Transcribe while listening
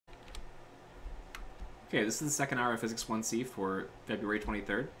Okay, this is the second hour of Physics 1C for February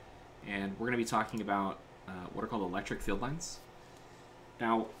 23rd, and we're going to be talking about what are called electric field lines.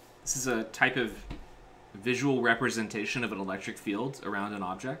 Now, this is a type of visual representation of an electric field around an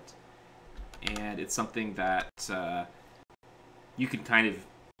object, and it's something that you can kind of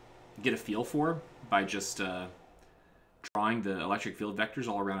get a feel for by just drawing the electric field vectors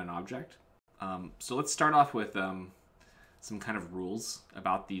all around an object. So let's start off with some kind of rules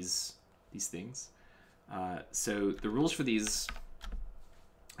about these things. So the rules for these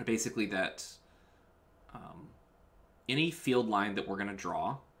are basically that any field line that we're going to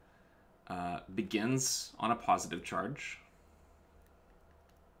draw begins on a positive charge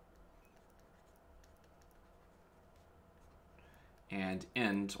and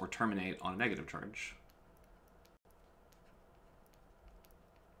end or terminate on a negative charge.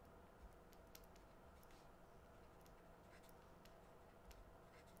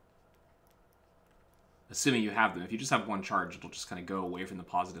 Assuming you have them. If you just have one charge, it'll just kind of go away from the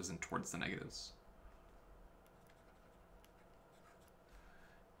positives and towards the negatives.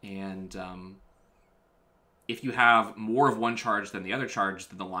 And if you have more of one charge than the other charge,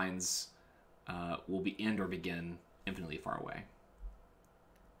 then the lines will be end or begin infinitely far away.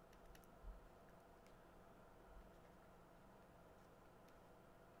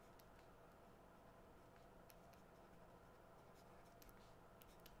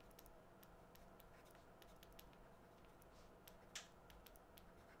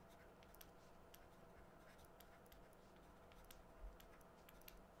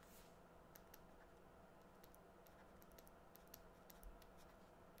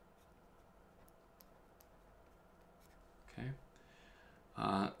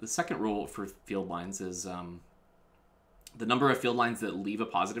 The second rule for field lines is the number of field lines that leave a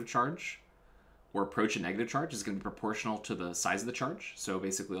positive charge or approach a negative charge is going to be proportional to the size of the charge. So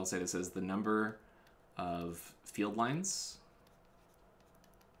basically I'll say this as the number of field lines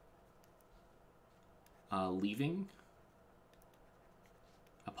leaving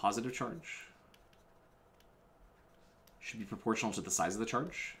a positive charge should be proportional to the size of the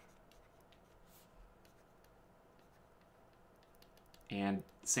charge. And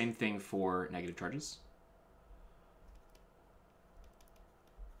same thing for negative charges.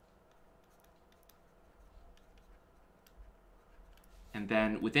 And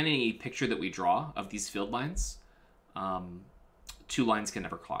then within any picture that we draw of these field lines, two lines can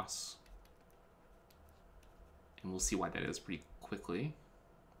never cross. And we'll see why that is pretty quickly.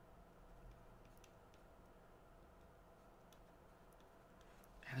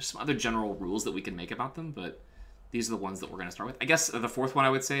 And there's some other general rules that we can make about them, but these are the ones that we're going to start with. I guess the fourth one I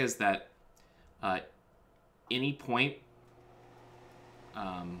would say is that any point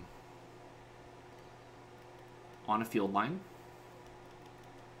on a field line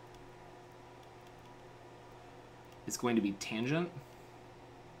is going to be tangent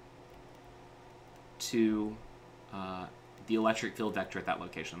to the electric field vector at that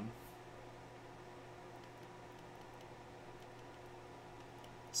location.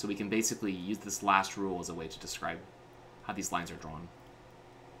 So we can basically use this last rule as a way to describe how these lines are drawn.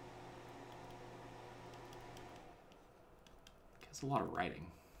 It's a lot of writing,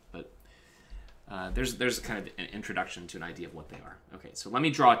 but there's kind of an introduction to an idea of what they are. Okay, so let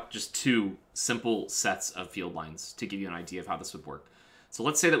me draw just two simple sets of field lines to give you an idea of how this would work. So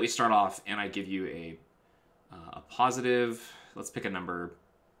let's say that we start off and I give you a positive, let's pick a number.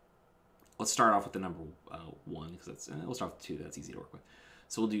 Let's start off with the number 1, because that's, we'll start with 2, that's easy to work with.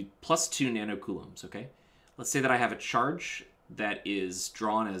 So we'll do plus 2 nanocoulombs, okay? Let's say that I have a charge that is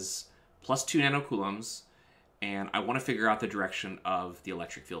drawn as plus 2 nanocoulombs, and I want to figure out the direction of the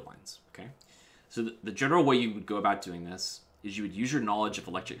electric field lines, okay? So the general way you would go about doing this is you would use your knowledge of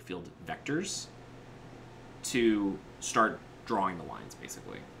electric field vectors to start drawing the lines,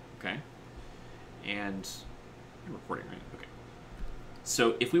 basically, okay? And I'm recording, right? Okay.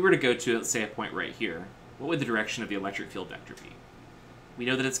 So if we were to go to, let's say, a point right here, what would the direction of the electric field vector be? We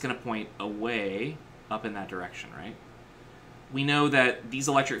know that it's going to point away up in that direction, right? We know that these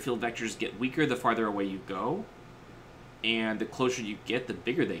electric field vectors get weaker the farther away you go, and the closer you get, the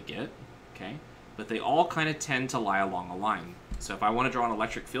bigger they get, okay? But they all kind of tend to lie along a line. So if I want to draw an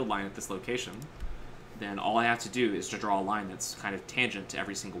electric field line at this location, then all I have to do is to draw a line that's kind of tangent to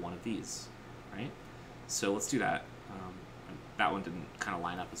every single one of these, right? So let's do that. That one didn't kind of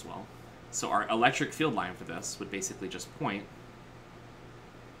line up as well. So our electric field line for this would basically just point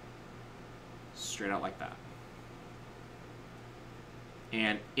straight out like that.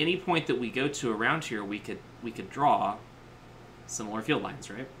 And any point that we go to around here, we could draw similar field lines,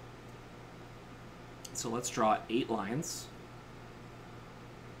 right? So let's draw 8 lines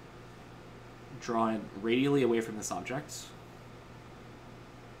draw it radially away from this object.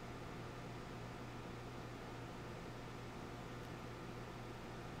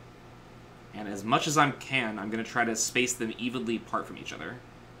 And as much as I can, I'm going to try to space them evenly apart from each other.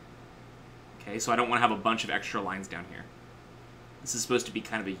 Okay, so I don't want to have a bunch of extra lines down here. This is supposed to be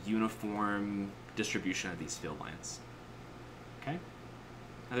kind of a uniform distribution of these field lines. Okay?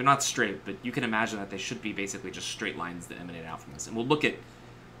 Now they're not straight, but you can imagine that they should be basically just straight lines that emanate out from this. And we'll look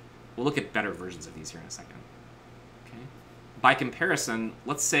at better versions of these here in a second. Okay? By comparison,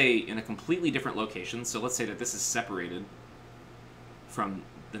 let's say in a completely different location, so let's say that this is separated from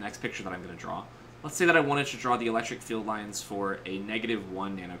the next picture that I'm going to draw. Let's say that I wanted to draw the electric field lines for a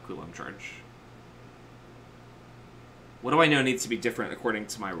 -1 nanocoulomb charge. What do I know needs to be different according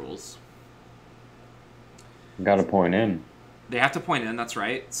to my rules? Got to point in. They have to point in, that's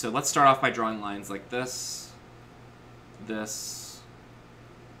right. So let's start off by drawing lines like this, this,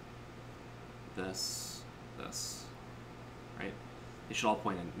 this, this, right? They should all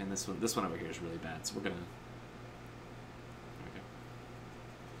point in. And this one over here is really bad, so we're gonna. There we go.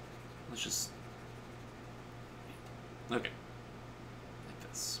 Let's just. Okay. Like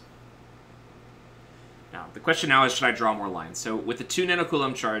this. Now, the question now is, should I draw more lines? So with the 2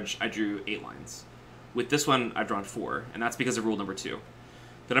 nanocoulomb charge, I drew 8 lines. With this one, I've drawn 4, and that's because of rule number 2.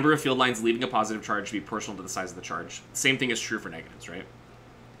 The number of field lines leaving a positive charge should be proportional to the size of the charge. Same thing is true for negatives, right?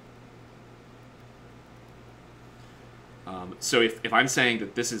 So if I'm saying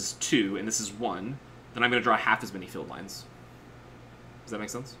that this is 2 and this is 1, then I'm going to draw half as many field lines. Does that make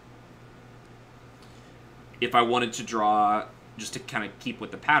sense? If I wanted to draw, just to kind of keep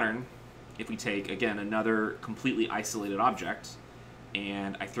with the pattern, if we take, again, another completely isolated object,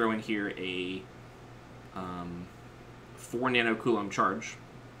 and I throw in here a 4 nanocoulomb charge,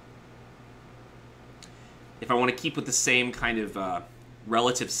 if I want to keep with the same kind of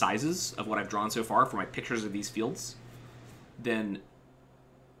relative sizes of what I've drawn so far for my pictures of these fields, then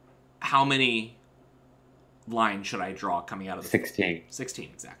how many lines should I draw coming out of the 16. 16,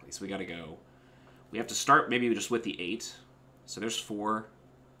 exactly. So we have to start maybe just with the 8. So there's 4.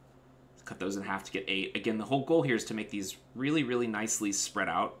 Cut those in half to get 8. Again, the whole goal here is to make these really, really nicely spread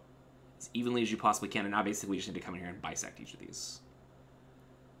out as evenly as you possibly can. And now basically we just need to come in here and bisect each of these.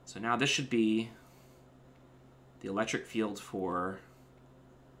 So now this should be the electric field for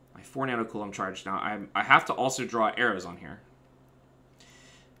my 4 nanocoulomb charge. Now I have to also draw arrows on here.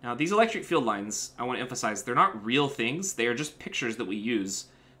 Now these electric field lines, I want to emphasize, they're not real things. They are just pictures that we use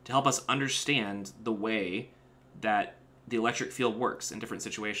to help us understand the way that the electric field works in different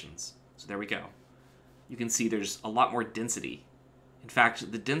situations. So there we go. You can see there's a lot more density. In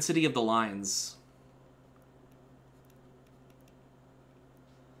fact, the density of the lines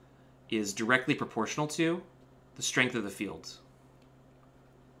is directly proportional to the strength of the field.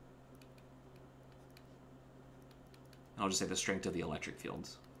 I'll just say the strength of the electric field.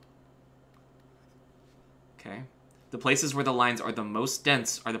 Okay. The places where the lines are the most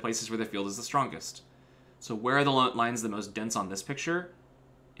dense are the places where the field is the strongest. So where are the lines the most dense on this picture?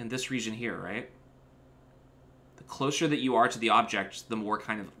 In this region here, right? The closer that you are to the object, the more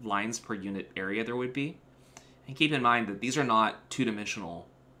kind of lines per unit area there would be. And keep in mind that these are not two-dimensional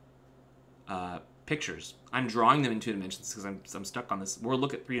pictures. I'm drawing them in 2 dimensions because I'm stuck on this. We'll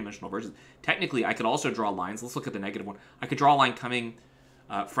look at 3-dimensional versions. Technically, I could also draw lines. Let's look at the negative one. I could draw a line coming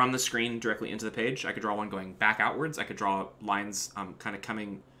from the screen directly into the page. I could draw one going back outwards. I could draw lines kind of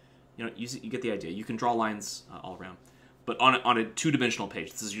coming, you get the idea. You can draw lines all around. But on a 2-dimensional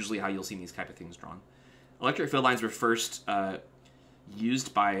page, this is usually how you'll see these type of things drawn. Electric field lines were first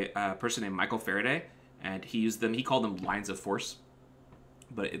used by a person named Michael Faraday, and he called them lines of force,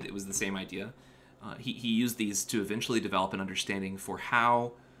 but it was the same idea. He used these to eventually develop an understanding for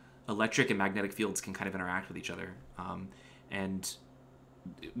how electric and magnetic fields can kind of interact with each other. And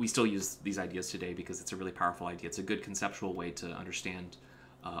we still use these ideas today because it's a really powerful idea. It's a good conceptual way to understand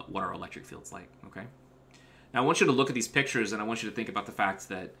what our electric field's like, okay? Now I want you to look at these pictures and I want you to think about the fact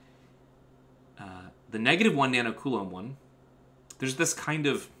that the -1 nanocoulomb one, there's this kind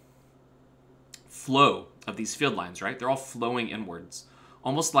of flow of these field lines, right? They're all flowing inwards.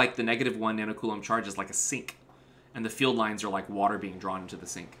 Almost like the -1 nanocoulomb charge is like a sink, and the field lines are like water being drawn into the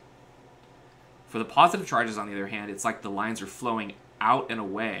sink. For the positive charges, on the other hand, it's like the lines are flowing out and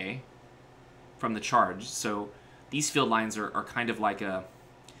away from the charge. So these field lines are kind of like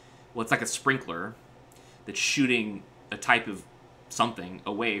it's like a sprinkler that's shooting a type of something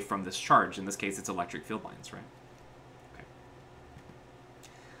away from this charge. In this case, it's electric field lines, right? Okay.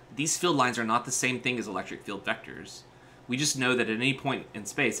 These field lines are not the same thing as electric field vectors. We just know that at any point in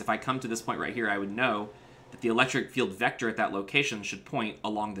space, if I come to this point right here, I would know that the electric field vector at that location should point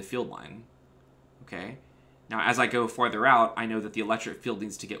along the field line. Okay. Now, as I go farther out, I know that the electric field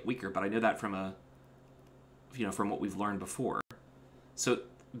needs to get weaker, but I know that from from what we've learned before. So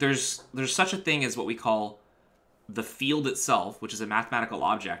there's such a thing as what we call the field itself, which is a mathematical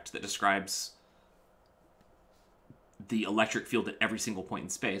object that describes the electric field at every single point in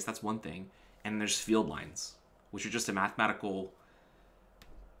space. That's one thing. And there's field lines, which are just a mathematical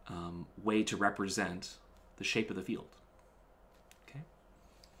way to represent the shape of the field.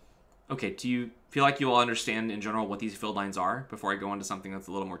 Okay, do you feel like you all understand in general what these field lines are before I go on to something that's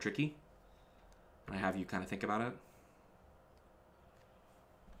a little more tricky? And I have you kind of think about it?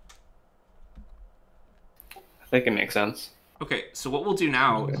 I think it makes sense. Okay, so what we'll do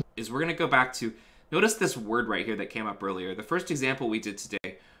now is we're going to go back to, notice this word right here that came up earlier. The first example we did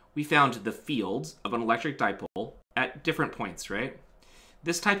today, we found the field of an electric dipole at different points, right?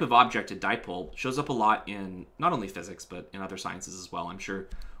 This type of object, a dipole, shows up a lot in not only physics, but in other sciences as well. I'm sure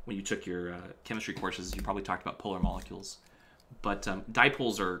when you took your chemistry courses, you probably talked about polar molecules. But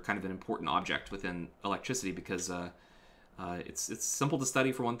dipoles are kind of an important object within electricity because it's simple to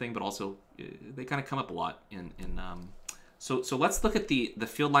study for one thing, but also they kind of come up a lot so let's look at the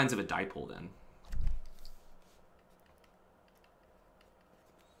field lines of a dipole then.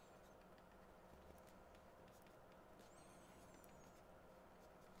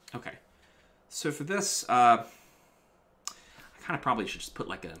 Okay, so for this, I kind of probably should just put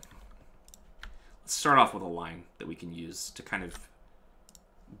like let's start off with a line that we can use to kind of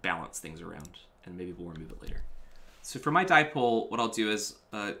balance things around, and maybe we'll remove it later. So for my dipole, what I'll do is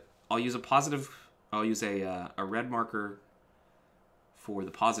I'll use a red marker for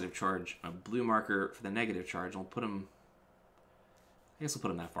the positive charge, a blue marker for the negative charge. I'll put them, I guess I'll put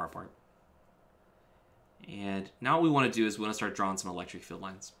them that far apart. And now what we want to do is we want to start drawing some electric field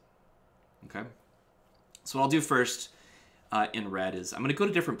lines. Okay, so what I'll do first in red is I'm going to go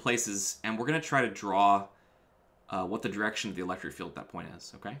to different places and we're going to try to draw what the direction of the electric field at that point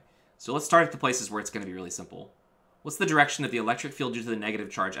is. Okay, so let's start at the places where it's going to be really simple. What's the direction of the electric field due to the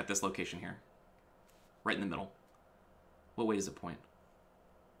negative charge at this location here? Right in the middle. What way does it point?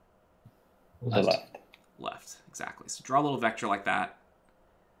 Left. Left, exactly. So draw a little vector like that.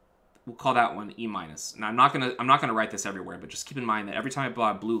 We'll call that one E minus. Now I'm not gonna write this everywhere, but just keep in mind that every time I draw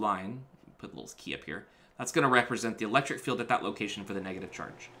a blue line, put a little key up here, that's gonna represent the electric field at that location for the negative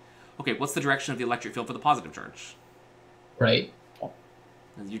charge. Okay, what's the direction of the electric field for the positive charge? Right.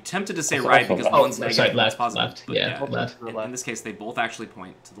 You're tempted to say right because one's negative, one's positive. Left. Yeah, left. In this case, they both actually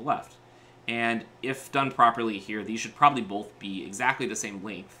point to the left. And if done properly here, these should probably both be exactly the same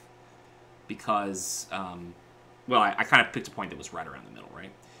length because, well, I kind of picked a point that was right around the middle,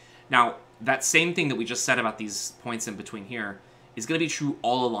 right? Now, that same thing that we just said about these points in between here is going to be true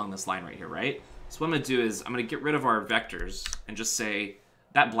all along this line right here, right? So what I'm going to do is I'm going to get rid of our vectors and just say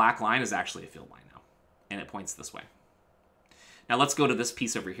that black line is actually a field line now, and it points this way. Now let's go to this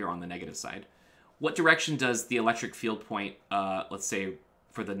piece over here on the negative side. What direction does the electric field point, let's say,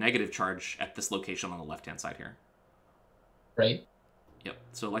 for the negative charge at this location on the left-hand side here? Right. Yep,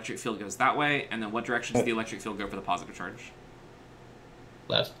 so electric field goes that way, and then what direction does the electric field go for the positive charge?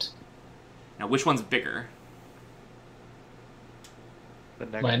 Left. Now, which one's bigger? The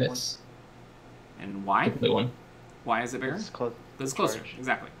negative Minus. And why? The blue one. Why is it bigger? It's close. Because it's closer,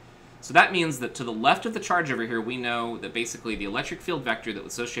 exactly. So that means that to the left of the charge over here, we know that basically the electric field vector that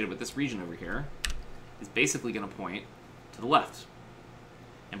was associated with this region over here is basically going to point to the left.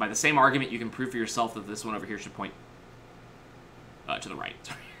 And by the same argument, you can prove for yourself that this one over here should point to the right.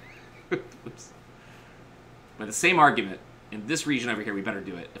 Oops. By the same argument, in this region over here, we better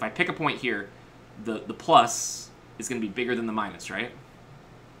do it. If I pick a point here, the plus is going to be bigger than the minus, right?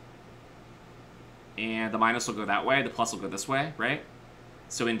 And the minus will go that way, the plus will go this way, right?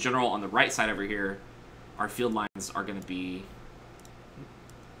 So in general, on the right side over here, our field lines are going to be...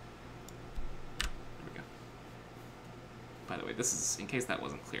 There we go. By the way, this is, in case that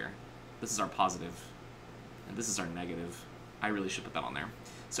wasn't clear, this is our positive, and this is our negative. I really should put that on there.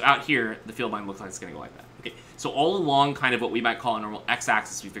 So out here, the field line looks like it's going to go like that. Okay, so all along kind of what we might call a normal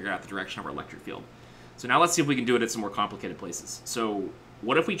x-axis, we figured out the direction of our electric field. So now let's see if we can do it at some more complicated places. So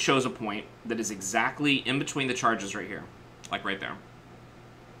what if we chose a point that is exactly in between the charges right here, like right there?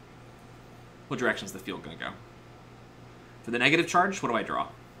 What direction is the field going to go? For the negative charge, what do I draw?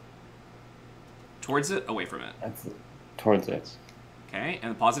 Towards it, away from it? That's towards it. Okay,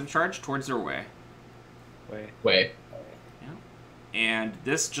 and the positive charge, towards or away? Way. Yeah. And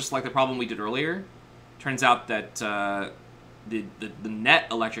this, just like the problem we did earlier, turns out that the net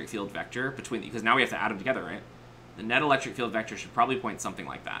electric field vector between, because now we have to add them together, right? The net electric field vector should probably point something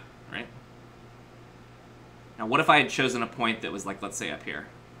like that, right? Now, what if I had chosen a point that was like, let's say, up here?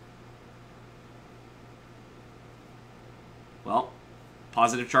 Well,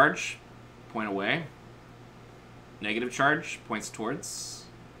 positive charge, point away. Negative charge points towards.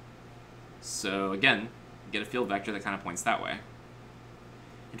 So again, get a field vector that kind of points that way.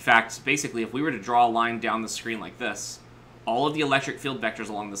 In fact, basically, if we were to draw a line down the screen like this, all of the electric field vectors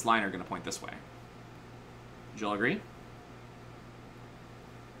along this line are going to point this way. Would you all agree?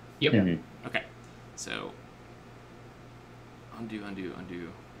 Yep. Mm-hmm. Okay. So, undo, undo, undo.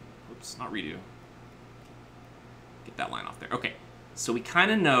 Oops, not redo. Get that line off there. Okay. So we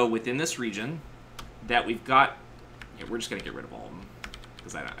kind of know within this region that we've got... Yeah, we're just going to get rid of all of them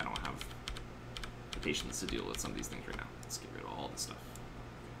because I don't have the patience to deal with some of these things right now. Let's get rid of all this stuff.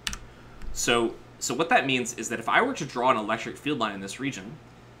 So what that means is that if I were to draw an electric field line in this region,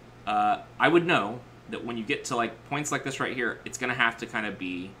 I would know that when you get to like points like this right here, it's going to have to kind of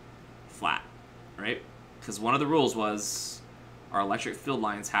be flat, right? Because one of the rules was our electric field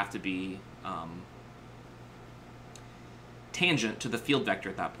lines have to be tangent to the field vector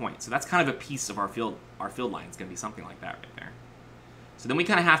at that point. So that's kind of a piece of our field line is going to be something like that right there. So then we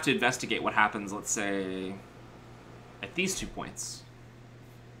kind of have to investigate what happens, let's say, at these 2 points.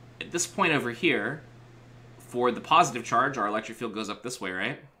 At this point over here, for the positive charge, our electric field goes up this way,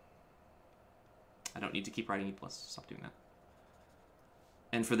 right? I don't need to keep writing E+. Stop doing that.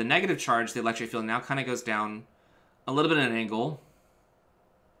 And for the negative charge, the electric field now kind of goes down a little bit at an angle.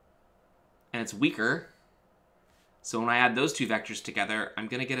 And it's weaker. So when I add those 2 vectors together, I'm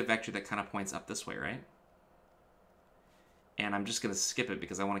going to get a vector that kind of points up this way, right? And I'm just going to skip it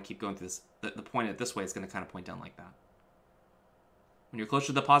because I want to keep going through this. The point at this way is going to kind of point down like that. When you're closer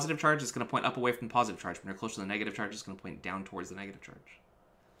to the positive charge, it's going to point up away from the positive charge. When you're closer to the negative charge, it's going to point down towards the negative charge.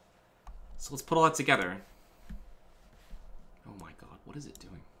 So let's put all that together. Oh my god, what is it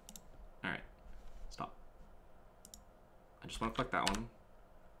doing? Alright, stop. I just want to click that one.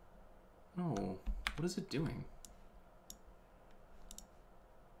 No, what is it doing?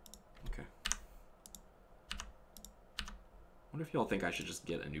 Okay. I wonder if y'all think I should just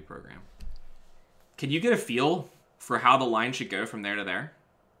get a new program. Can you get a feel for how the line should go from there to there?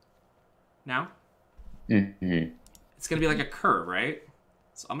 Now? Mm-hmm. It's going to be like a curve, right?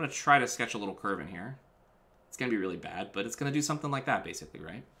 So I'm going to try to sketch a little curve in here. It's going to be really bad, but it's going to do something like that, basically,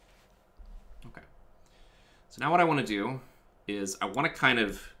 right? Okay. So now what I want to do is I want to kind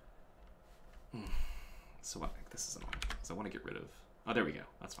of... So what? This is annoying. So I want to get rid of... Oh, there we go.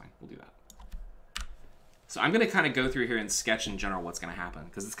 That's fine. We'll do that. So I'm going to kind of go through here and sketch in general what's going to happen,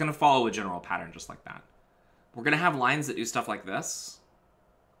 because it's going to follow a general pattern just like that. We're going to have lines that do stuff like this.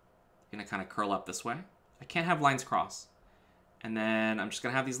 Going to kind of curl up this way. I can't have lines cross. And then I'm just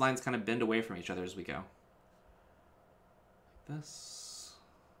going to have these lines kind of bend away from each other as we go. Like this.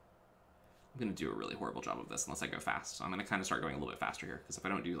 I'm going to do a really horrible job of this unless I go fast. So I'm going to kind of start going a little bit faster here, because if I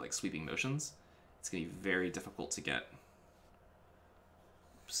don't do like sweeping motions, it's going to be very difficult to get.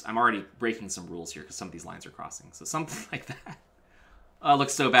 I'm already breaking some rules here because some of these lines are crossing. So something like that. Oh, it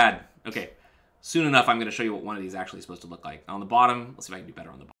looks so bad. Okay. Soon enough, I'm going to show you what one of these actually is supposed to look like. On the bottom, let's see if I can do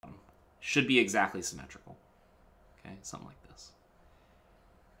better on the bottom. Should be exactly symmetrical. Okay, something like this.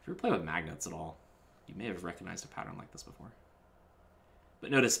 If you ever play with magnets at all, you may have recognized a pattern like this before.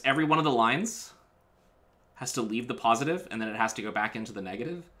 But notice, every one of the lines has to leave the positive, and then it has to go back into the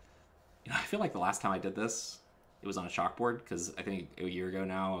negative. You know, I feel like the last time I did this, it was on a chalkboard, because I think a year ago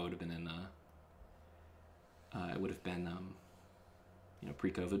now, I would have been in, it would have been, you know,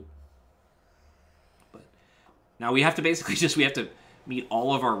 pre-COVID. But now we have to basically we have to meet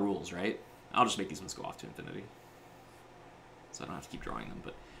all of our rules, right? I'll just make these ones go off to infinity, so I don't have to keep drawing them.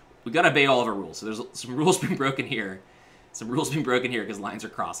 But we got to obey all of our rules. So there's some rules being broken here. Some rules being broken here because lines are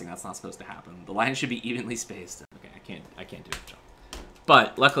crossing. That's not supposed to happen. The lines should be evenly spaced. Okay, I can't do that job.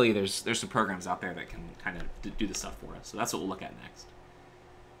 But luckily, there's some programs out there that can kind of do this stuff for us. So that's what we'll look at next.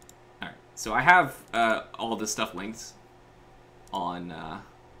 All right. So I have all of this stuff linked on. I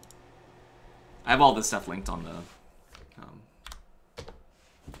have all this stuff linked on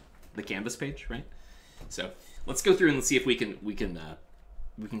the Canvas page, right? So let's go through and let's see if we can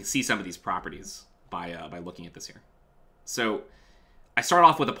see some of these properties by looking at this here. So I start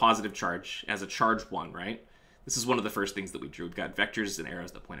off with a positive charge as a charge 1, right? This is one of the first things that we drew. We've got vectors and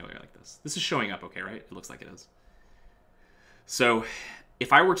arrows that point away like this. This is showing up okay, right? It looks like it is. So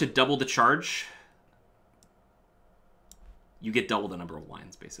if I were to double the charge, you get double the number of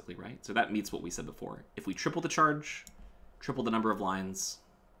lines, basically, right? So that meets what we said before. If we triple the charge, triple the number of lines,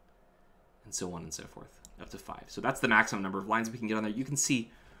 and so on and so forth, up to 5. So that's the maximum number of lines we can get on there. You can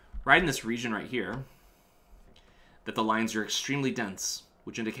see right in this region right here that the lines are extremely dense,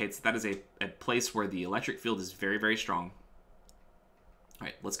 which indicates that is a place where the electric field is very, very strong. All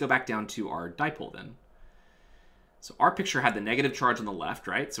right, let's go back down to our dipole then. So our picture had the negative charge on the left,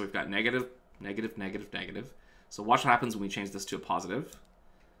 right? So we've got negative, negative, negative, negative. So watch what happens when we change this to a positive.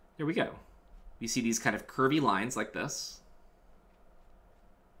 There we go. You see these kind of curvy lines like this,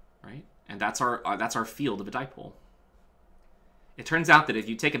 right? And that's our field of a dipole. It turns out that if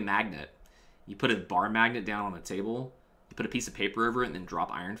you take a magnet, you put a bar magnet down on a table, you put a piece of paper over it, and then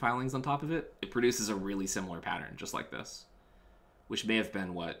drop iron filings on top of it, it produces a really similar pattern, just like this, which may have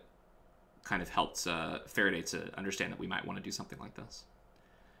been what kind of helped Faraday to understand that we might want to do something like this.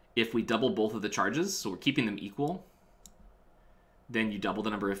 If we double both of the charges, so we're keeping them equal, then you double the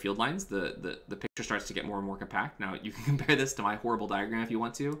number of field lines, the picture starts to get more and more compact. Now, you can compare this to my horrible diagram if you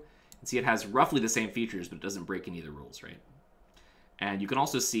want to, and see it has roughly the same features, but it doesn't break any of the rules, right? And you can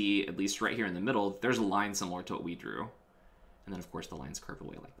also see, at least right here in the middle, there's a line similar to what we drew. And then, of course, the lines curve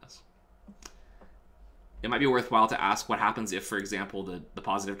away like this. It might be worthwhile to ask what happens if, for example, the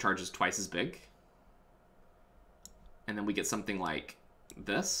positive charge is twice as big. And then we get something like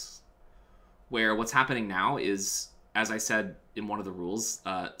this, where what's happening now is, as I said in one of the rules,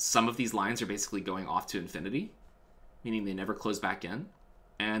 some of these lines are basically going off to infinity, meaning they never close back in.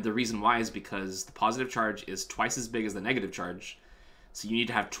 And the reason why is because the positive charge is twice as big as the negative charge, so you need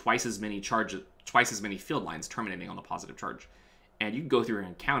to have twice as many field lines terminating on the positive charge. And you can go through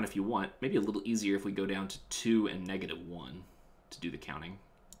and count if you want. Maybe a little easier if we go down to 2 and -1 to do the counting.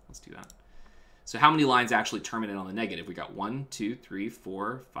 Let's do that. So how many lines actually terminate on the negative? We got 1, 2, 3,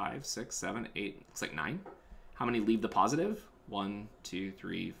 4, 5, 6, 7, 8, looks like 9. How many leave the positive? 1, 2,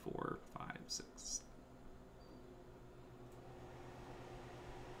 3, 4, 5, 6.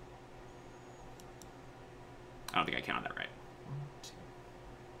 I don't think I counted that right. 1, 2.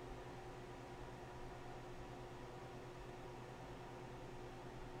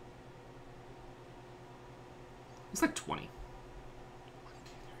 It's like 20.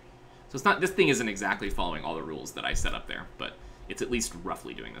 So it's not, this thing isn't exactly following all the rules that I set up there, but it's at least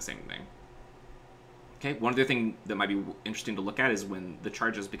roughly doing the same thing. Okay, one other thing that might be interesting to look at is when the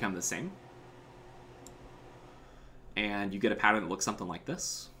charges become the same. And you get a pattern that looks something like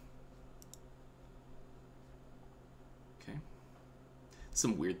this. Okay.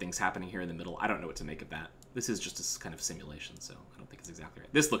 Some weird things happening here in the middle. I don't know what to make of that. This is just a kind of simulation, so I don't think it's exactly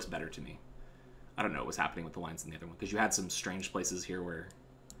right. This looks better to me. I don't know what was happening with the lines in the other one, because you had some strange places here where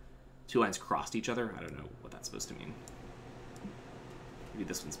two lines crossed each other. I don't know what that's supposed to mean. Maybe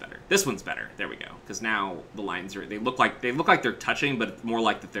this one's better. This one's better. There we go. Because now the lines are, they look like they're touching, but it's more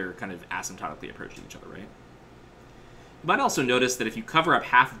like that they're kind of asymptotically approaching each other, right? You might also notice that if you cover up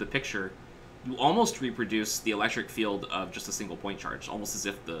half of the picture, you almost reproduce the electric field of just a single point charge, almost as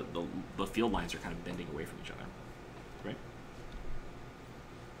if the field lines are kind of bending away from each other, right?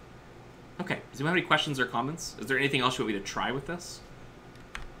 Okay, does anyone have any questions or comments? Is there anything else you want me to try with this?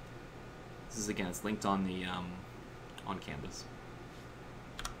 This is, again, it's linked on the on Canvas.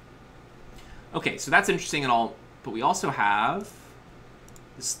 Okay, so that's interesting and all, but we also have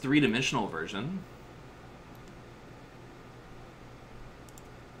this three-dimensional version.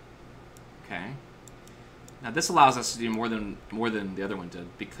 Okay. Now this allows us to do more than the other one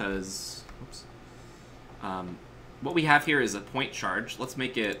did, because oops, what we have here is a point charge. Let's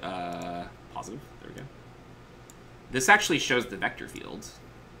make it positive. There we go. This actually shows the vector field.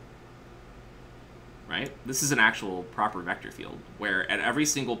 Right? This is an actual proper vector field, where at every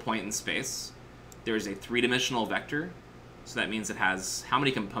single point in space, there is a three-dimensional vector. So that means it has, how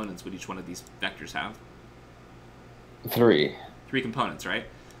many components would each one of these vectors have? 3. 3 components, right?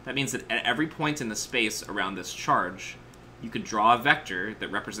 That means that at every point in the space around this charge, you could draw a vector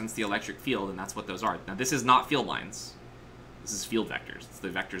that represents the electric field, and that's what those are. Now, this is not field lines. This is field vectors. It's the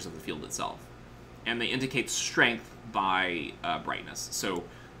vectors of the field itself. And they indicate strength by brightness. So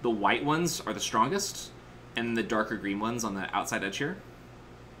the white ones are the strongest, and the darker green ones on the outside edge here,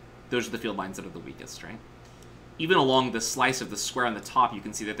 those are the field lines that are the weakest, right? Even along the slice of the square on the top, you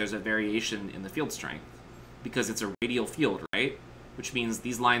can see that there's a variation in the field strength, because it's a radial field, right? Which means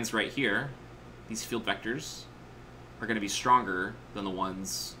these lines right here, these field vectors, are going to be stronger than the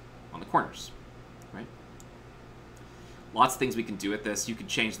ones on the corners, right? Lots of things we can do with this. You could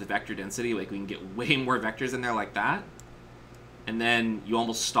change the vector density, like we can get way more vectors in there like that. And then you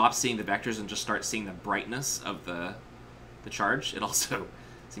almost stop seeing the vectors and just start seeing the brightness of the charge. It also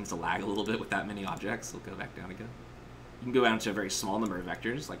seems to lag a little bit with that many objects. We'll go back down again. You can go down to a very small number of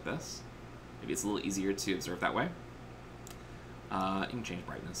vectors like this. Maybe it's a little easier to observe that way. You can change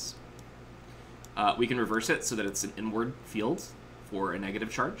brightness. We can reverse it so that it's an inward field for a negative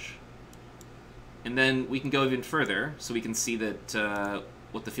charge. And then we can go even further so we can see that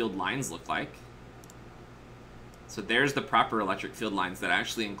what the field lines look like. So there's the proper electric field lines that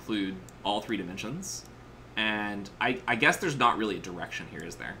actually include all 3 dimensions. And I guess there's not really a direction here,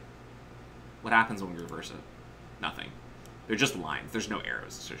 is there? What happens when we reverse it? Nothing. They're just lines. There's no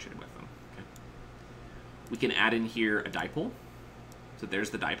arrows associated with them. Okay. We can add in here a dipole. So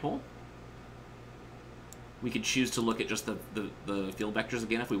there's the dipole. We could choose to look at just the field vectors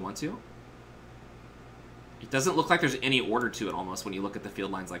again if we want to. It doesn't look like there's any order to it almost when you look at the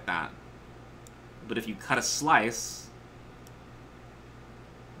field lines like that. But if you cut a slice,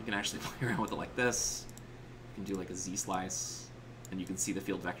 you can actually play around with it like this. You can do like a Z-slice, and you can see the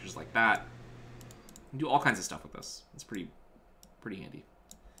field vectors like that. You can do all kinds of stuff with this. It's pretty handy.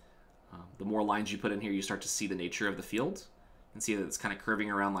 The more lines you put in here, you start to see the nature of the field and see that it's kind of curving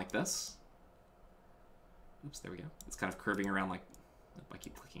around like this. Oops, there we go. It's kind of curving around like, I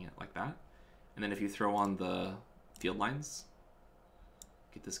keep clicking it like that. And then if you throw on the field lines,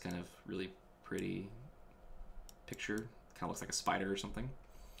 get this kind of really pretty picture. Kind of looks like a spider or something.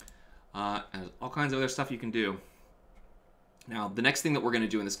 And there's all kinds of other stuff you can do. Now, the next thing that we're going to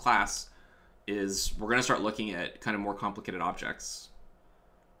do in this class is we're going to start looking at kind of more complicated objects.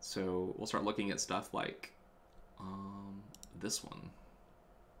 So we'll start looking at stuff like this one.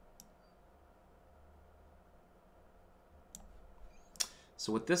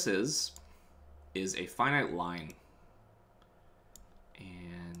 So what this is a finite line.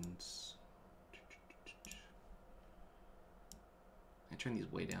 And I turn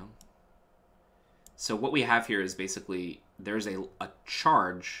these way down. So what we have here is basically there's a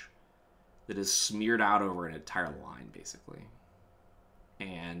charge that is smeared out over an entire line, basically.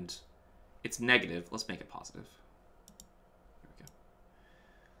 And it's negative. Let's make it positive. There we go.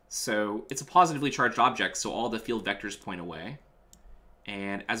 So it's a positively charged object, so all the field vectors point away.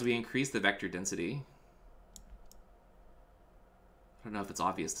 And as we increase the vector density, I don't know if it's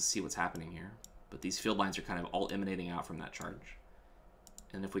obvious to see what's happening here, but these field lines are kind of all emanating out from that charge.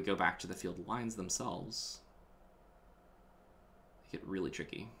 And if we go back to the field lines themselves, they get really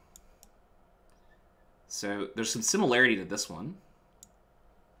tricky. So there's some similarity to this one.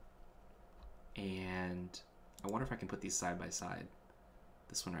 And I wonder if I can put these side by side.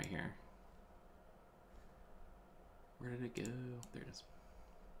 This one right here. Where did it go? There it is.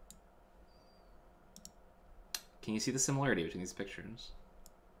 Can you see the similarity between these pictures?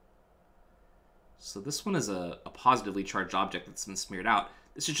 So this one is a positively charged object that's been smeared out.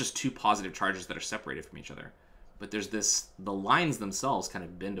 This is just two positive charges that are separated from each other. But there's this, the lines themselves kind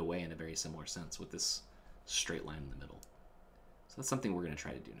of bend away in a very similar sense with this straight line in the middle. So that's something we're going to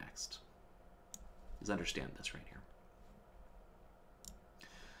try to do next, is understand this right here.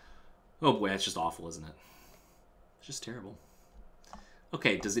 Oh boy, that's just awful, isn't it? It's just terrible.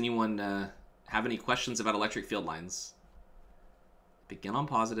 Okay, does anyone have any questions about electric field lines? They begin on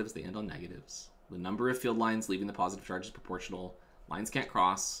positives, they end on negatives. The number of field lines leaving the positive charge is proportional. Lines can't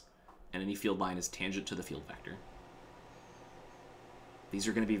cross, and any field line is tangent to the field vector. These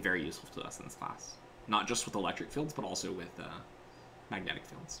are going to be very useful to us in this class. Not just with electric fields, but also with magnetic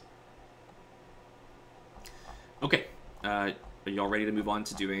fields. Okay, are you all ready to move on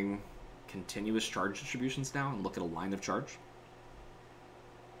to doing continuous charge distributions now and look at a line of charge?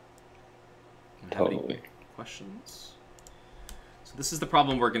 Totally. Any questions? So this is the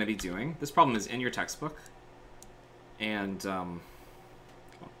problem we're going to be doing. This problem is in your textbook. And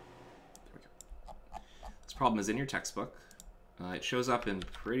this problem is in your textbook. It shows up in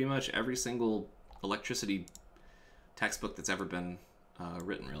pretty much every single electricity textbook that's ever been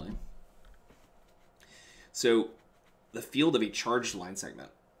written, really. So the field of a charged line segment.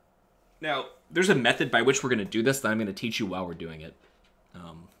 Now, there's a method by which we're going to do this that I'm going to teach you while we're doing it.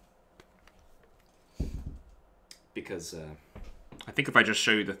 Because I think if I just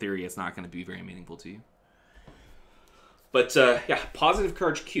show you the theory, it's not going to be very meaningful to you. But yeah, positive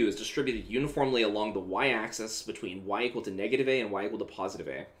charge Q is distributed uniformly along the y-axis between y equal to negative A and y equal to positive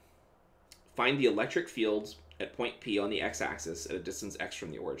A. Find the electric field at point P on the x-axis at a distance x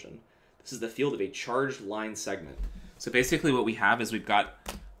from the origin. This is the field of a charged line segment. So basically what we have is we've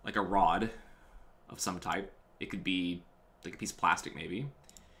got like a rod of some type. It could be like a piece of plastic maybe.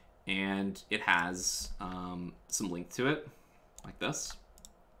 And it has some length to it, like this.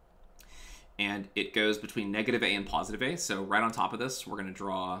 And it goes between negative A and positive A. So right on top of this, we're going to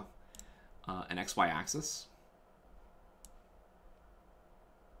draw an XY axis.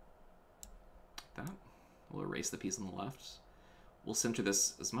 Like that. We'll erase the piece on the left. We'll center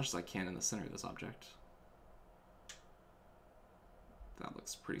this as much as I can in the center of this object. That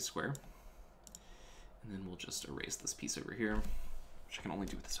looks pretty square. And then we'll just erase this piece over here, which I can only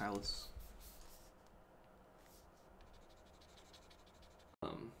do with the stylus.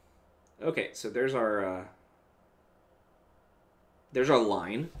 Okay, so there's our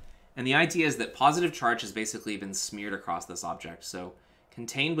line, And the idea is that positive charge has basically been smeared across this object. So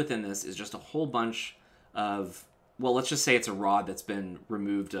contained within this is just a whole bunch of, well, let's just say it's a rod that's been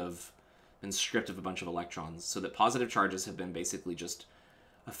been stripped of a bunch of electrons, so that positive charges have been basically just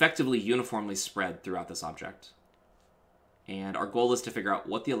effectively uniformly spread throughout this object. And our goal is to figure out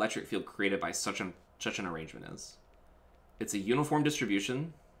what the electric field created by such an arrangement is. It's a uniform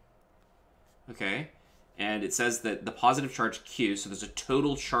distribution, okay? And it says that the positive charge Q, so there's a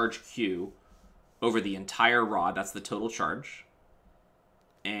total charge Q over the entire rod, that's the total charge.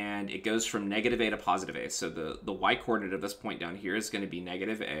 And it goes from negative A to positive A. So the y coordinate of this point down here is going to be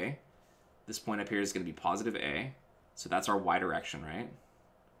negative A. This point up here is going to be positive A. So that's our y direction, right?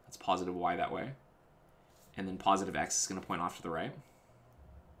 That's positive y that way. And then positive x is going to point off to the right.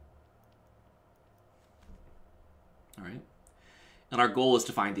 All right. And our goal is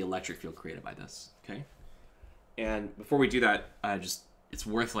to find the electric field created by this, okay? And before we do that, it's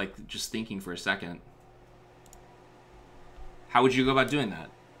worth just thinking for a second. How would you go about doing that?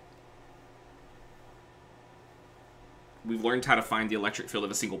 We've learned how to find the electric field of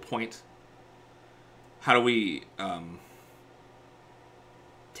a single point. How do we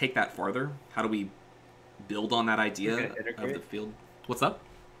take that farther? How do we build on that idea of the field? What's up?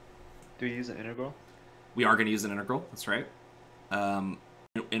 Do you use an integral? We are going to use an integral. That's right. And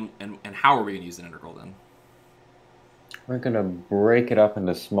how are we going to use an integral then? We're going to break it up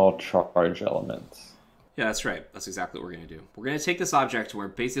into small charge elements. Yeah, that's right. That's exactly what we're going to do. We're going to take this object and we're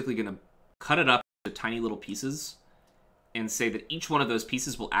basically going to cut it up into tiny little pieces and say that each one of those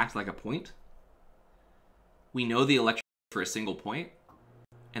pieces will act like a point. We know the electric field for a single point,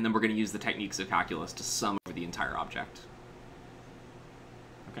 and then we're going to use the techniques of calculus to sum over the entire object.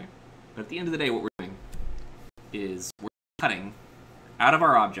 Okay? But at the end of the day, what we're doing is we're cutting out of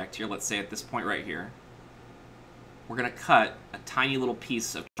our object here, let's say at this point right here, we're going to cut a tiny little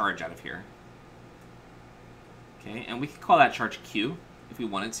piece of charge out of here. Okay, and we could call that charge Q if we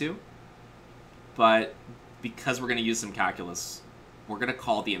wanted to, but because we're going to use some calculus, we're going to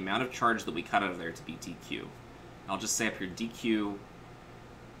call the amount of charge that we cut out of there to be dq. I'll just say up here dq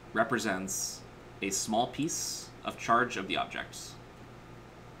represents a small piece of charge of the object.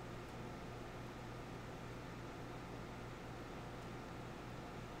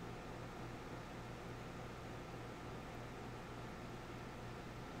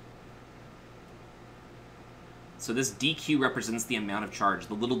 So this dq represents the amount of charge.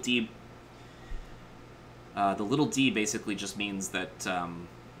 The little d basically just means that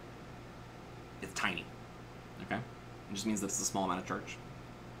it's tiny. Okay? It just means that it's a small amount of charge.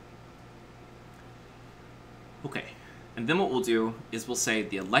 Okay. And then what we'll do is we'll say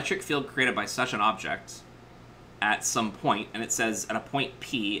the electric field created by such an object at some point, and it says at a point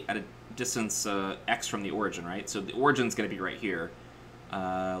P at a distance x from the origin, right? So the origin's going to be right here.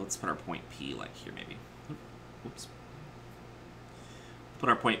 Let's put our point P like here maybe. Whoops. Put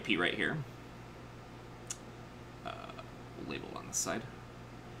our point P right here. We'll label it on this side.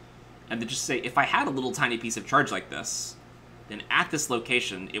 And then just say, if I had a little tiny piece of charge like this, then at this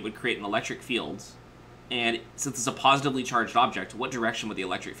location, it would create an electric field. And since it's a positively charged object, what direction would the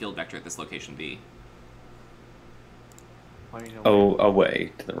electric field vector at this location be? Oh,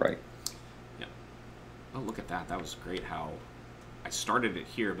 away to the right. Yeah. Oh, look at that. That was great how I started it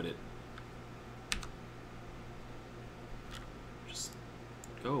here, but it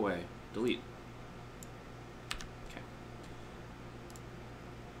go away. Delete. Okay.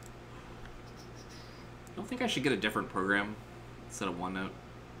 I don't think I should get a different program instead of OneNote.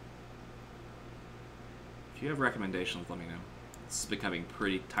 If you have recommendations, let me know. This is becoming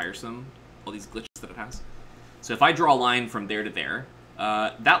pretty tiresome, all these glitches that it has. So if I draw a line from there to there,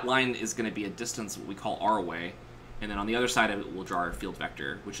 that line is going to be a distance what we call r away, and then on the other side of it, we'll draw our field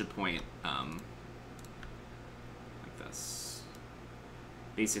vector, which should point like this.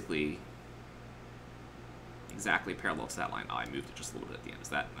 Basically exactly parallel to that line. Oh, I moved it just a little bit at the end. Is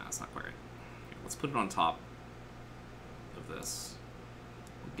that? No, that's not quite right. Okay, let's put it on top of this.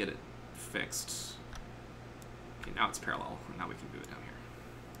 We'll get it fixed. Okay, now it's parallel. And now we can move it down here.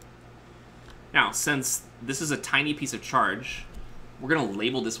 Now, since this is a tiny piece of charge, we're going to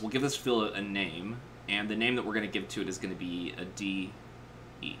label this. We'll give this field a name. And the name that we're going to give to it is going to be a DE.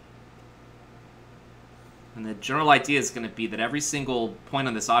 And the general idea is going to be that every single point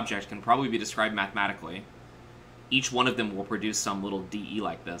on this object can probably be described mathematically. Each one of them will produce some little DE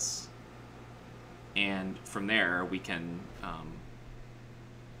like this. And from there, we can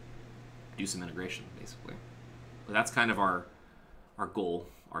do some integration, basically. But that's kind of our goal,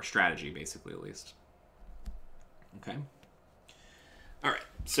 our strategy, basically, at least. Okay? All right.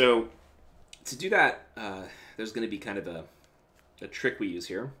 So to do that, there's going to be kind of a trick we use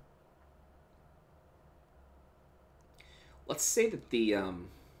here. let's say that the well,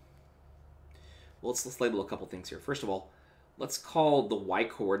 let's label a couple things here. First of all, let's call the y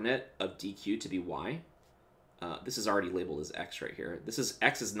coordinate of dq to be y. This is already labeled as x right here.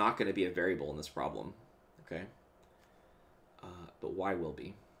 X is not going to be a variable in this problem, okay? But y will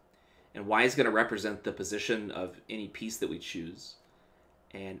be. And y is going to represent the position of any piece that we choose.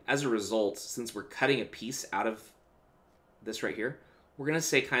 And as a result, since we're cutting a piece out of this right here, we're going to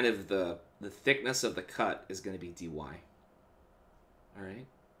say kind of the thickness of the cut is going to be dy. All right?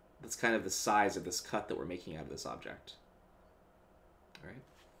 That's kind of the size of this cut that we're making out of this object. All right?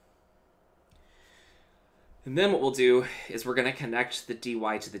 And then what we'll do is we're going to connect the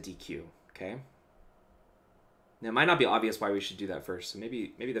dy to the dq, okay? Now, it might not be obvious why we should do that first, so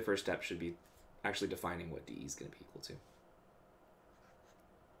maybe the first step should be actually defining what dE is going to be equal to.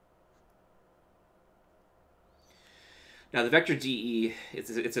 Now, the vector dE,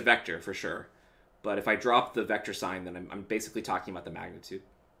 it's a vector for sure, but if I drop the vector sign, then I'm basically talking about the magnitude.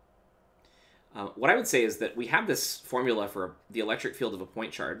 What I would say is that we have this formula for the electric field of a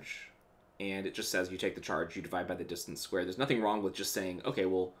point charge, and it just says you take the charge, you divide by the distance squared. There's nothing wrong with just saying, okay,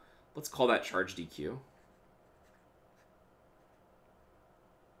 well, let's call that charge dq.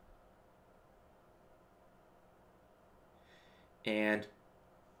 And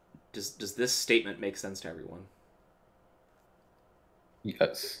does this statement make sense to everyone?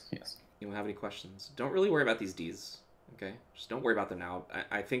 Yes. Anyone have any questions? Don't really worry about these d's, okay? Just don't worry about them now.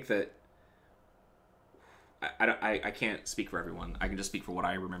 I think that I can't speak for everyone. I can just speak for what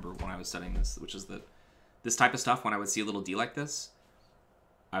I remember when I was studying this, which is that this type of stuff, when I would see a little d like this,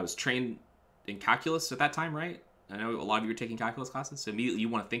 I was trained in calculus at that time, right? I know a lot of you are taking calculus classes, so immediately you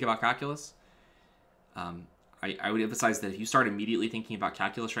want to think about calculus. I would emphasize that if you start immediately thinking about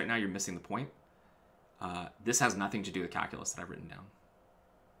calculus right now, you're missing the point. This has nothing to do with calculus that I've written down.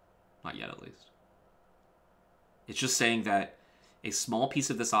 Not yet, at least. It's just saying that a small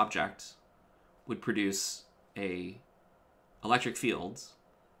piece of this object would produce a electric field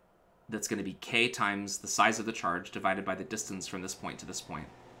that's going to be k times the size of the charge divided by the distance from this point to this point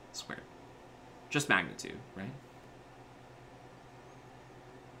squared. Just magnitude, right?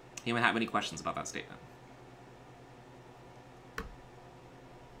 Anyone have any questions about that statement?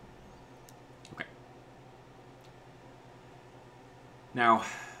 Okay. Now,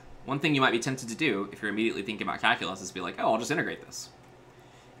 one thing you might be tempted to do if you're immediately thinking about calculus is be like, oh, I'll just integrate this.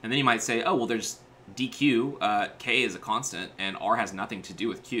 And then you might say, oh, well, there's dq, k is a constant, and r has nothing to do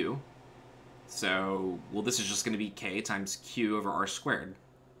with q. So, well, this is just going to be k times q over r squared.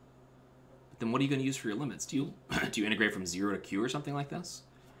 But then what are you going to use for your limits? Do you integrate from 0 to q or something like this?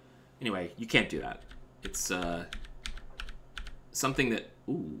 Anyway, you can't do that. It's something that...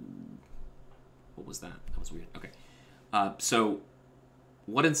 Ooh. What was that? That was weird. Okay. So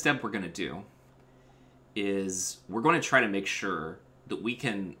what instead we're going to do is we're going to try to make sure that we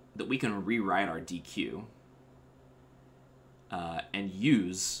can rewrite our dq and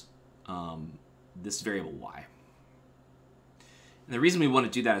use this variable y. And the reason we want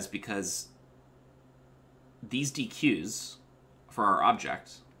to do that is because these dq's for our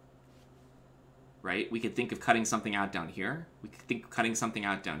object, right? We could think of cutting something out down here. We could think of cutting something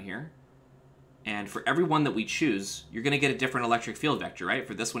out down here. And for every one that we choose, you're going to get a different electric field vector, right?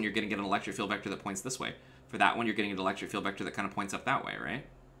 For this one, you're going to get an electric field vector that points this way. For that one, you're getting an electric field vector that kind of points up that way, right?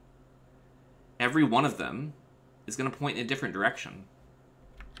 Every one of them is going to point in a different direction.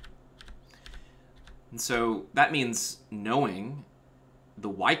 And so that means knowing the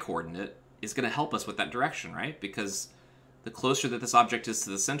y-coordinate is going to help us with that direction, right? Because the closer that this object is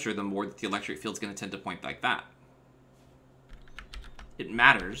to the center, the more that the electric field is going to tend to point like that. It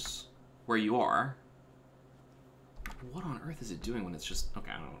matters where you are. What on earth is it doing when it's just...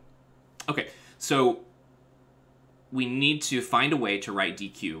 Okay, I don't know. Okay, so we need to find a way to write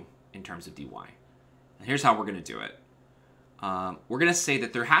dq in terms of dy. And here's how we're going to do it. We're going to say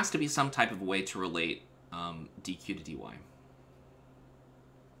that there has to be some type of way to relate dq to dy.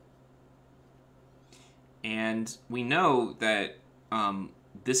 And we know that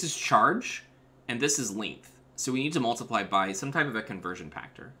this is charge and this is length. So we need to multiply by some type of a conversion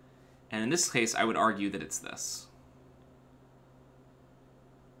factor. And in this case, I would argue that it's this.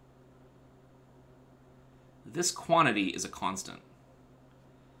 This quantity is a constant.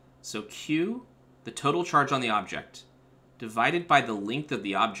 So Q, the total charge on the object, divided by the length of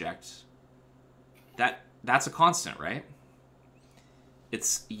the object, that's a constant, right?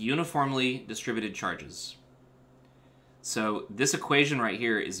 It's uniformly distributed charges. So this equation right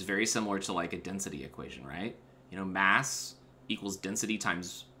here is very similar to like a density equation, right? You know, mass equals density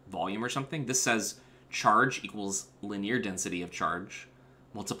times volume or something. This says charge equals linear density of charge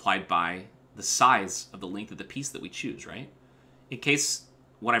multiplied by the size of the length of the piece that we choose, right? in case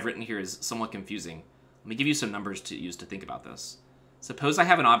what I've written here is somewhat confusing, let me give you some numbers to use to think about this. Suppose I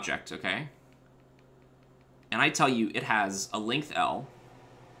have an object, okay? And I tell you it has a length L,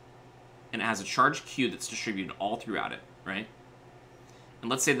 and it has a charge Q that's distributed all throughout it, right? And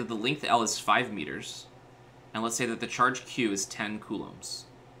let's say that the length L is 5 meters, and let's say that the charge Q is 10 coulombs.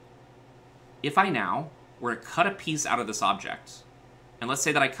 If I now were to cut a piece out of this object, and let's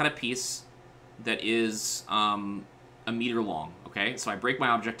say that I cut a piece that is a meter long, okay? So I break my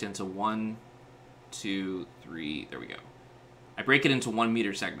object into 1, 2, 3, there we go. I break it into 1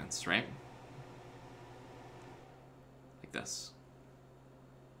 meter segments, right? Like this.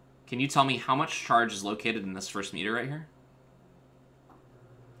 Can you tell me how much charge is located in this first meter right here?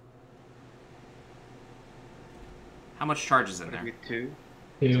 How much charge is in there? Maybe 2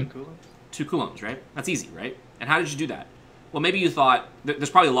 2. coulombs? 2 coulombs, right? That's easy, right? And how did you do that? Well, maybe you thought, there's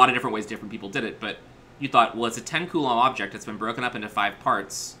probably a lot of different ways different people did it, but you thought, well, it's a 10 coulomb object. It's been broken up into 5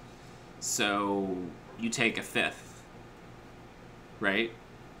 parts, so you take a fifth, right?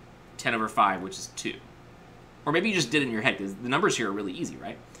 10 over 5, which is 2. Or maybe you just did it in your head, because the numbers here are really easy,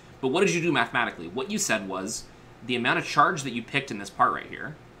 right? But what did you do mathematically? What you said was the amount of charge that you picked in this part right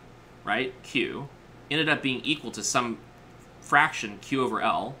here, right, Q, ended up being equal to some fraction, Q over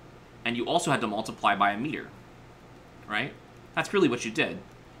L, and you also had to multiply by a meter, right? That's really what you did,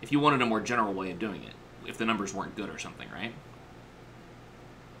 if you wanted a more general way of doing it, if the numbers weren't good or something, right?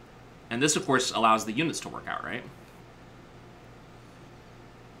 And this, of course, allows the units to work out, right?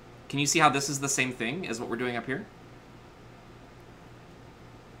 Can you see how this is the same thing as what we're doing up here?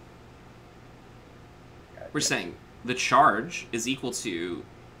 We're saying the charge is equal to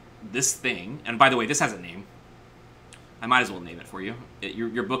this thing, and by the way, this has a name. I might as well name it for you.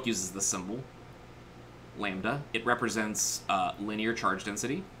 Your book uses the symbol lambda. It represents linear charge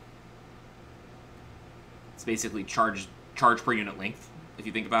density. It's basically charge per unit length, if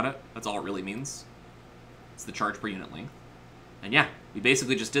you think about it. That's all it really means. It's the charge per unit length. And yeah, we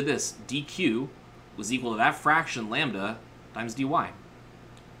basically just did this. dq was equal to that fraction lambda times dy.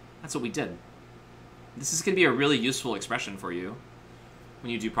 That's what we did. This is going to be a really useful expression for you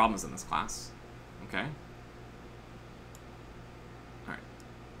when you do problems in this class. Okay? Alright.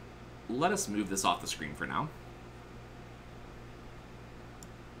 Let us move this off the screen for now.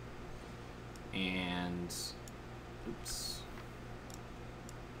 And... oops.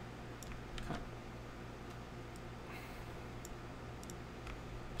 Cut.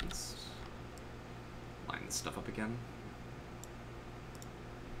 Let's line this stuff up again.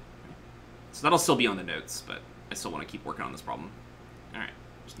 So that'll still be on the notes, but I still want to keep working on this problem. Alright,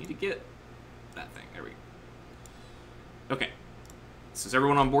 just need to get that thing. There we go. Okay, so is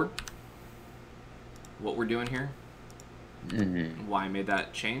everyone on board? What we're doing here? Mm-hmm. Why I made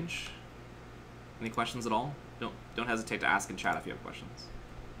that change? Any questions at all? Don't hesitate to ask in chat if you have questions.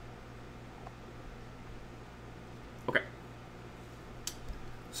 Okay.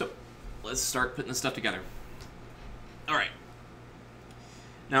 So, let's start putting this stuff together. Alright.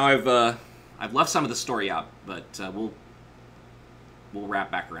 Now I've left some of the story out, but we'll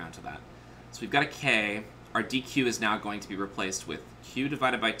wrap back around to that. So we've got a k. Our dq is now going to be replaced with q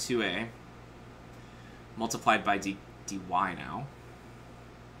divided by 2a multiplied by dy now,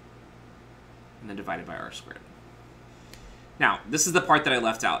 and then divided by r squared. Now, this is the part that I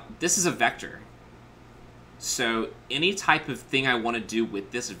left out. This is a vector. So any type of thing I want to do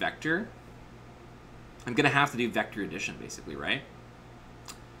with this vector, I'm going to have to do vector addition, basically, right?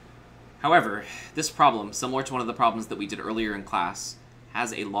 However, this problem, similar to one of the problems that we did earlier in class,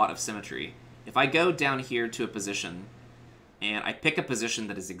 has a lot of symmetry. If I go down here to a position, and I pick a position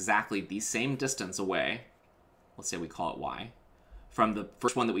that is exactly the same distance away, let's say we call it y, from the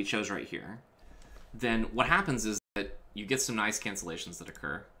first one that we chose right here, then what happens is that you get some nice cancellations that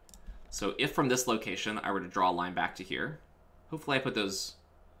occur. So if from this location I were to draw a line back to here, hopefully I put those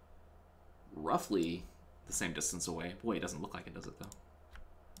roughly the same distance away. Boy, it doesn't look like it, does it, though?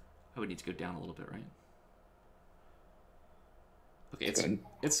 I would need to go down a little bit, right? Okay,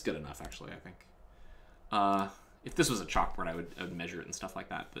 it's good enough, actually, I think. If this was a chalkboard, I would measure it and stuff like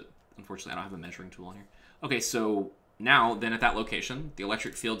that, but unfortunately I don't have a measuring tool on here. Okay, so now, then at that location, the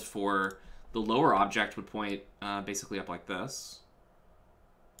electric field for the lower object would point basically up like this.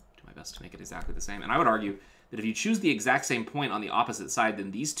 Do my best to make it exactly the same. And I would argue that if you choose the exact same point on the opposite side,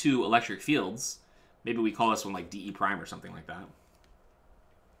 then these two electric fields, maybe we call this one like dE prime or something like that,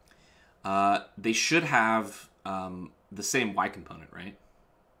 they should have the same y component, right?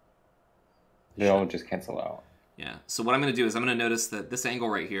 They all just cancel out. Yeah, so what I'm going to do is I'm going to notice that this angle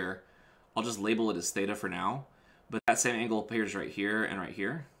right here, I'll just label it as theta for now, but that same angle appears right here and right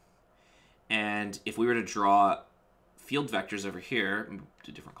here. And if we were to draw field vectors over here, do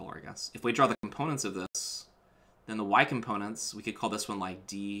a different color, I guess. If we draw the components of this, then the y components, we could call this one like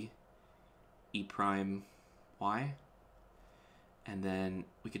d e prime y. And then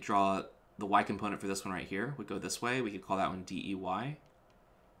we could draw the y component for this one right here. Would go this way. We could call that one dey.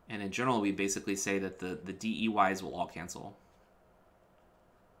 And in general, we basically say that the deys will all cancel.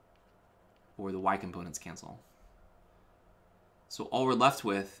 Or the y components cancel. So all we're left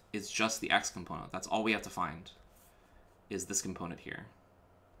with is just the x component. That's all we have to find, is this component here,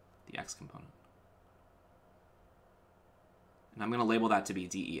 the x component. And I'm going to label that to be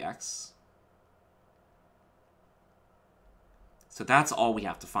dex. So that's all we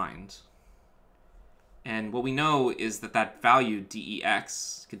have to find. And what we know is that that value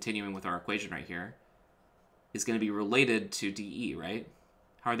dex, continuing with our equation right here, is going to be related to de, right?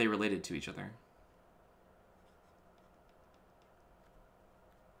 How are they related to each other?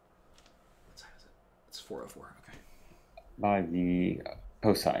 What time is it? It's 4:04, okay. By the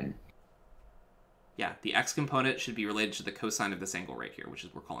cosine. Yeah, the x component should be related to the cosine of this angle right here, which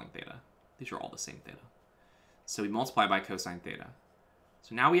is we're calling theta. These are all the same theta. So we multiply by cosine theta.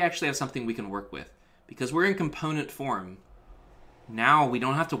 So now we actually have something we can work with. Because we're in component form, now we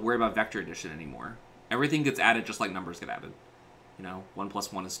don't have to worry about vector addition anymore. Everything gets added just like numbers get added. 1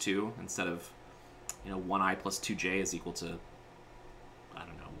 plus 1 is 2, instead of, 1i plus 2j is equal to, I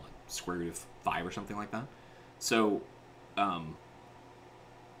don't know, what, square root of 5 or something like that. So,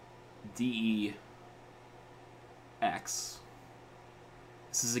 dex,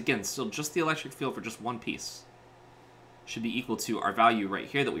 this is, again, still just the electric field for just one piece, should be equal to our value right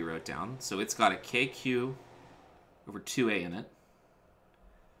here that we wrote down. So it's got a kq over 2a in it.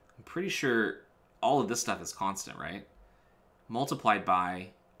 I'm pretty sure all of this stuff is constant, right? Multiplied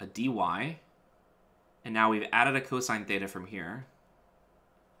by a dy, and now we've added a cosine theta from here,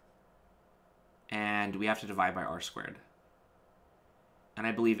 and we have to divide by r squared. And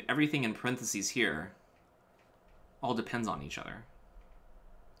I believe everything in parentheses here all depends on each other,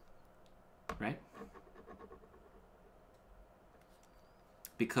 right?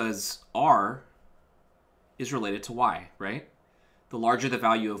 Because r is related to y, right? The larger the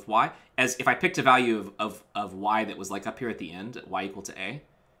value of y, as if I picked a value of y that was like up here at the end, at y equal to a,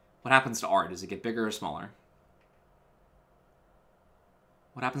 what happens to r? Does it get bigger or smaller?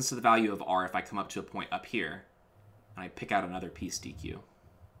 What happens to the value of r if I come up to a point up here and I pick out another piece dq?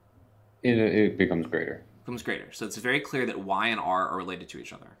 It becomes greater. Becomes greater. So it's very clear that y and r are related to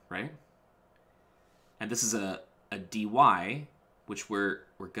each other, right? And this is a dy, which we're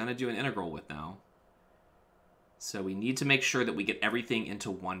going to do an integral with now. So we need to make sure that we get everything into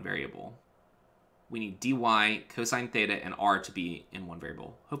one variable. We need dy, cosine theta, and r to be in one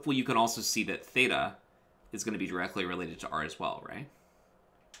variable. Hopefully you can also see that theta is going to be directly related to r as well, right?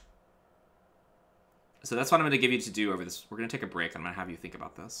 So that's what I'm going to give you to do over this. We're going to take a break. I'm going to have you think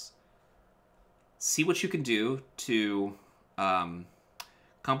about this. See what you can do to come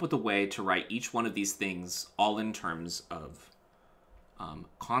up with a way to write each one of these things all in terms of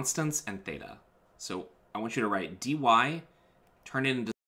constants and theta. So I want you to write dy, turn it into